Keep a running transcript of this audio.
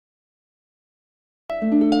Loch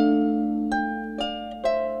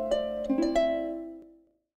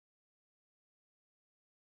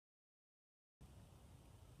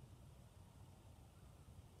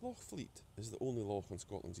Fleet is the only loch on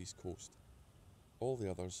Scotland's east coast. All the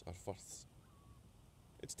others are firths.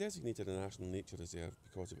 It's designated a National Nature Reserve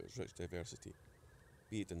because of its rich diversity,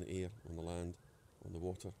 be it in the air, on the land, on the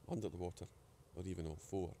water, under the water, or even all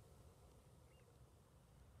four.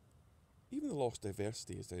 Even the loch's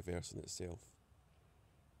diversity is diverse in itself.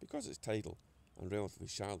 Because it's tidal and relatively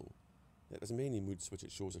shallow, it has many moods which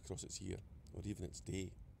it shows across its year, or even its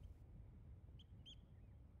day.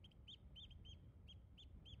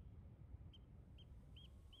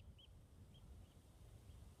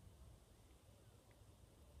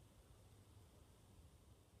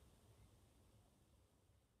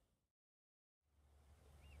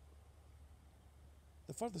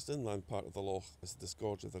 The furthest inland part of the loch is the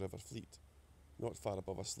disgorge of the River Fleet, not far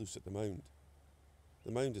above a sluice at the Mound.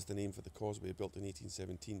 The Mound is the name for the causeway built in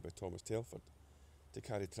 1817 by Thomas Telford to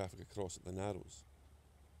carry traffic across at the Narrows.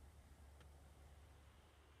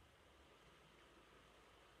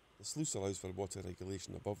 The sluice allows for water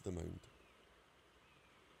regulation above the Mound.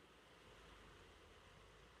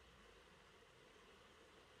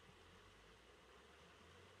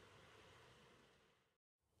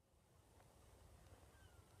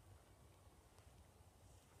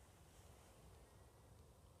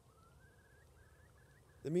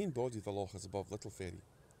 The main body of the loch is above Little Ferry.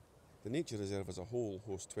 The nature reserve as a whole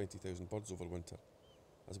hosts 20,000 birds over winter,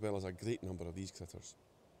 as well as a great number of these critters.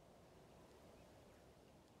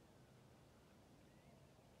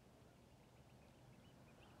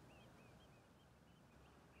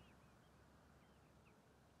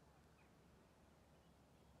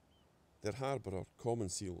 They're harbour or common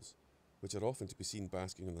seals, which are often to be seen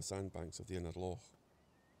basking on the sandbanks of the inner loch.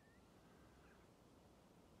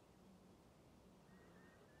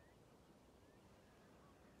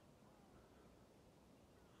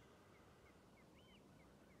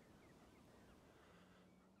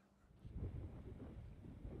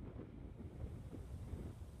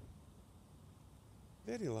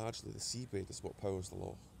 Very largely, the seabed is what powers the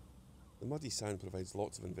loch. The muddy sand provides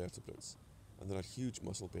lots of invertebrates, and there are huge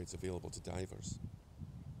mussel beds available to divers.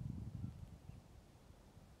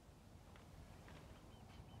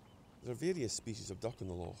 There are various species of duck in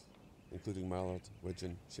the loch, including mallard,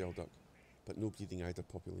 widgeon, shelduck, but no breeding eider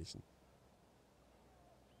population.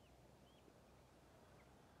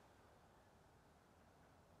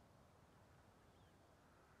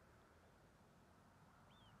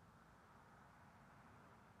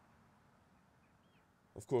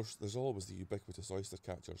 Of course, there's always the ubiquitous oyster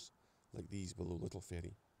catchers, like these below Little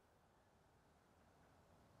Ferry.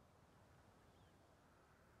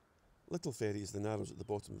 Little Ferry is the Narrows at the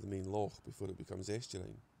bottom of the main loch before it becomes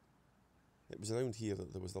estuarine. It was around here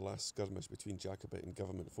that there was the last skirmish between Jacobite and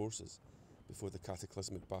government forces before the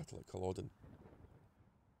cataclysmic battle at Culloden.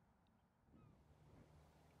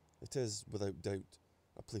 It is, without doubt,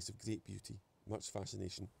 a place of great beauty, much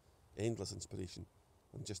fascination, endless inspiration,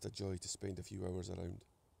 and just a joy to spend a few hours around.